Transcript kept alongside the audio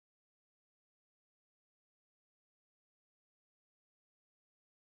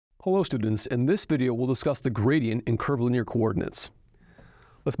Hello students, in this video we'll discuss the gradient in curvilinear coordinates.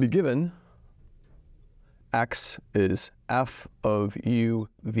 Let's be given x is f of u,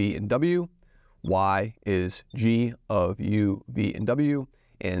 v, and w, y is g of u, v, and w,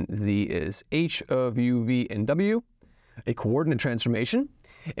 and z is h of u, v, and w, a coordinate transformation.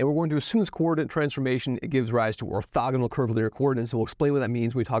 And we're going to assume this coordinate transformation it gives rise to orthogonal curvilinear coordinates, and we'll explain what that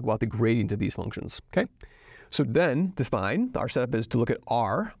means when we talk about the gradient of these functions. Okay? So then, define, our setup is to look at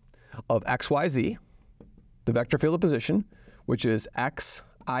r of x, y, z, the vector field of position, which is x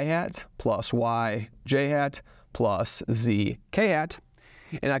I hat plus y j hat plus z k hat.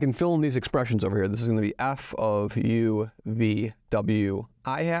 And I can fill in these expressions over here. This is going to be f of u, v, w,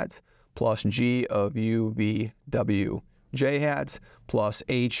 I hat plus g of u, v, w, j hats plus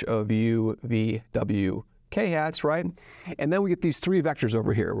h of u, v, w, k hats, right? And then we get these three vectors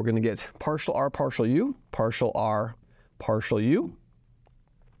over here. We're going to get partial r, partial u, partial r, partial u.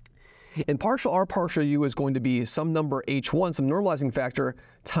 And partial r, partial u is going to be some number h1, some normalizing factor,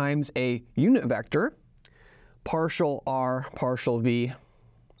 times a unit vector. Partial r, partial v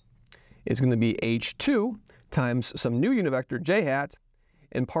is going to be h2 times some new unit vector j hat.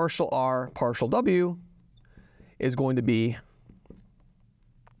 And partial r, partial w is going to be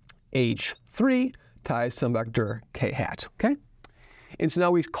h3 times some vector k hat, okay? And so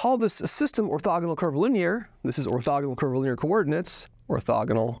now we call this a system orthogonal curvilinear. This is orthogonal curvilinear coordinates,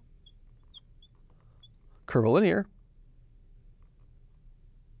 orthogonal curvilinear,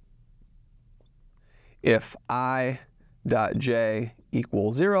 if I dot j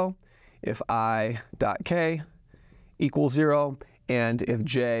equals 0, if I dot k equals 0, and if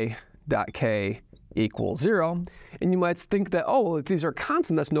j dot k equals 0. And you might think that, oh, well, if these are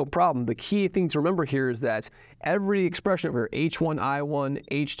constant, that's no problem. The key thing to remember here is that every expression over here, h1i1,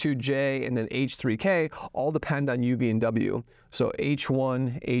 h2j, and then h3k, all depend on u, v, and w. So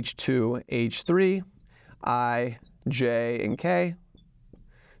h1, h2, h3, I, j, and k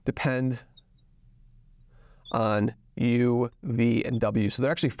depend on u, v, and w. So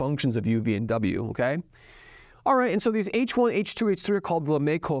they're actually functions of u, v, and w, okay? All right, and so these h1, h2, h3 are called the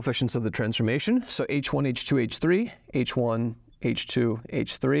Lemay coefficients of the transformation. So h1, h2, h3, h1, h2,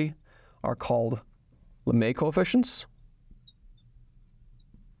 h3 are called Lemay coefficients.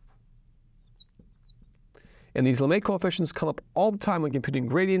 And these Lemay coefficients come up all the time when computing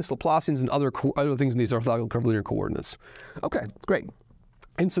gradients, Laplacians, and other things in these orthogonal curvilinear coordinates. Okay, great.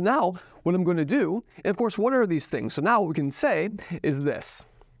 And so now what I'm going to do, and of course, what are these things? So now what we can say is this.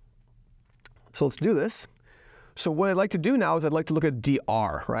 So let's do this. So what I'd like to do now is I'd like to look at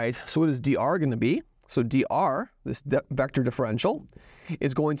dr, right? So what is dr going to be? So dr, this vector differential,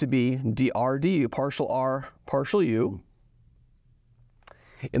 is going to be dr du, partial r, partial u,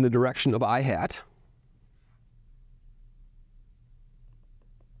 in the direction of I hat,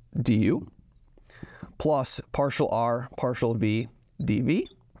 du, plus partial r, partial v, dv,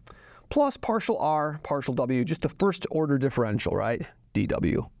 plus partial r, partial w, just the first order differential, right?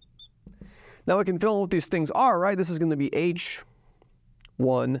 dw. Now I can fill in what these things are, right? This is going to be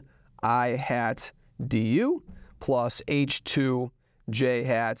h1 I hat du plus h2 j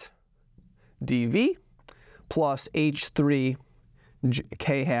hat dv plus h3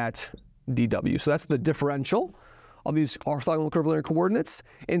 k hat dw. So that's the differential of these orthogonal curvilinear coordinates.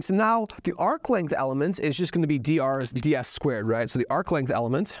 And so now the arc length element is just going to be dr ds squared, right? So the arc length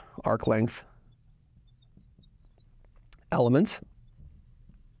element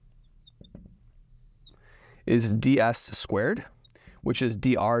is ds squared, which is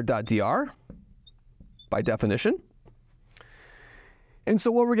dr dot dr by definition. And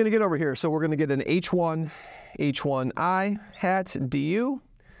so what we're going to get over here, so we're going to get an h1 I hat du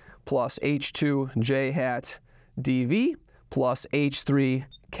plus h2 j hat dv plus h3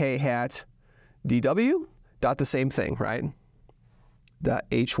 k hat dw dot the same thing, right? Dot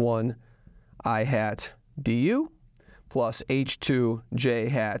h1 I hat du plus h2 j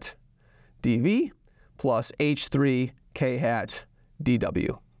hat dv plus h3 k hat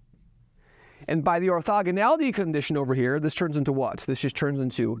dw. And by the orthogonality condition over here, this turns into what? This just turns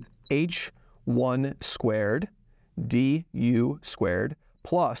into h1 squared du squared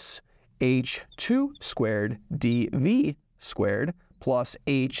plus h2 squared dv squared plus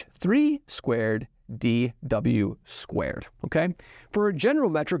h3 squared dw squared, okay? For a general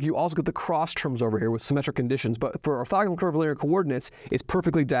metric, you also get the cross terms over here with symmetric conditions, but for orthogonal curvilinear coordinates, it's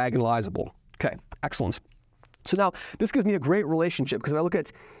perfectly diagonalizable. Okay, excellent. So now this gives me a great relationship because if I want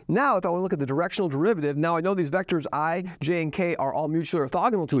to look at the directional derivative, now I know these vectors I, j, and k are all mutually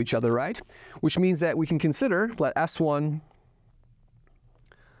orthogonal to each other, right? Which means that we can consider, let S1,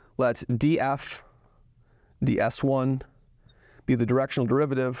 let df ds1 be the directional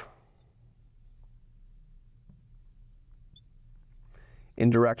derivative in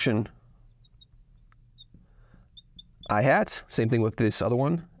direction I hat. Same thing with this other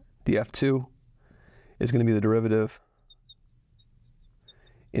one. df2 is going to be the derivative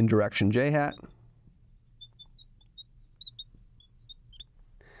in direction j hat.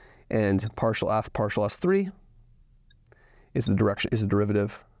 And partial f partial s3 is the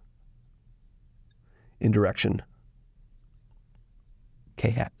derivative in direction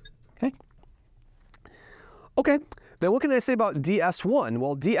k hat. Okay. Okay. Then what can I say about ds1?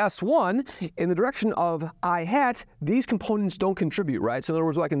 Well, ds1, in the direction of I hat, these components don't contribute, right? So in other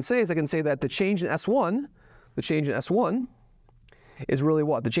words, what I can say is I can say that the change in S1, is really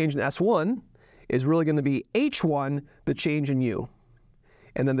what? The change in S1 is really going to be H1, the change in U.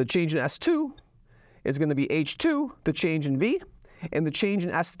 And then the change in S2 is going to be H2, the change in V. And the change in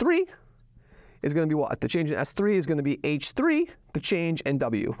S3 is going to be what? The change in S3 is going to be H3, the change in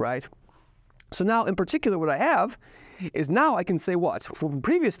W, right? So now, in particular, what I have is now I can say what? From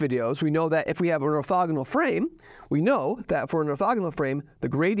previous videos, we know that if we have an orthogonal frame, we know that for an orthogonal frame, the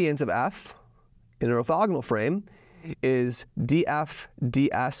gradient of f in an orthogonal frame is df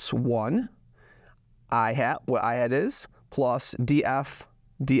ds1 I hat, what I hat is, plus df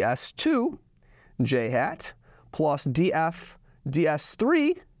ds2 j hat, plus df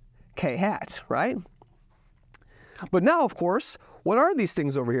ds3 k hat, right? But now, of course, what are these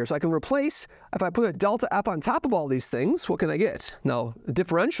things over here? So I can replace, if I put a delta f on top of all these things, what can I get? Now,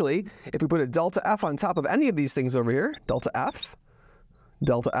 differentially, if we put a delta f on top of any of these things over here, delta f,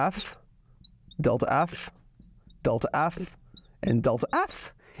 delta f, delta f, delta f, and delta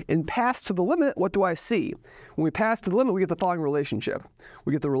f, and pass to the limit, what do I see? When we pass to the limit, we get the following relationship.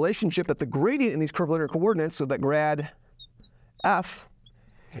 We get the relationship that the gradient in these curvilinear coordinates, so that grad f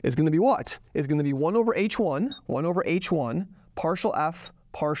is going to be what? It's going to be 1 over h1, partial f,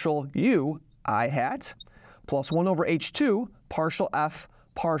 partial u, I hat, plus 1 over h2, partial f,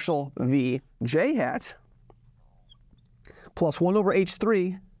 partial v, j hat, plus 1 over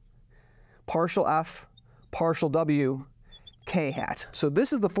h3, partial f, partial w, k hat. So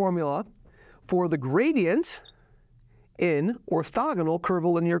this is the formula for the gradient in orthogonal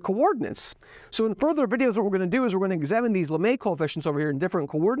curvilinear coordinates. So in further videos, what we're going to do is we're going to examine these Lemay coefficients over here in different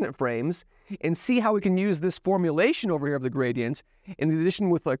coordinate frames and see how we can use this formulation over here of the gradient, in addition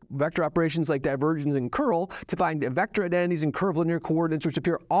with like vector operations like divergence and curl, to find vector identities in curvilinear coordinates, which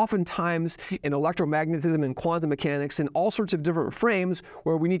appear oftentimes in electromagnetism and quantum mechanics in all sorts of different frames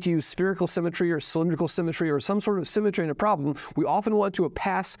where we need to use spherical symmetry or cylindrical symmetry or some sort of symmetry in a problem. We often want to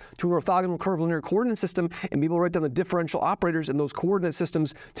pass to an orthogonal curvilinear coordinate system and be able to write down the differential operators in those coordinate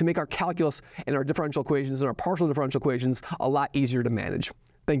systems to make our calculus and our differential equations and our partial differential equations a lot easier to manage.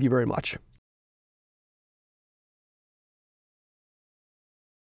 Thank you very much.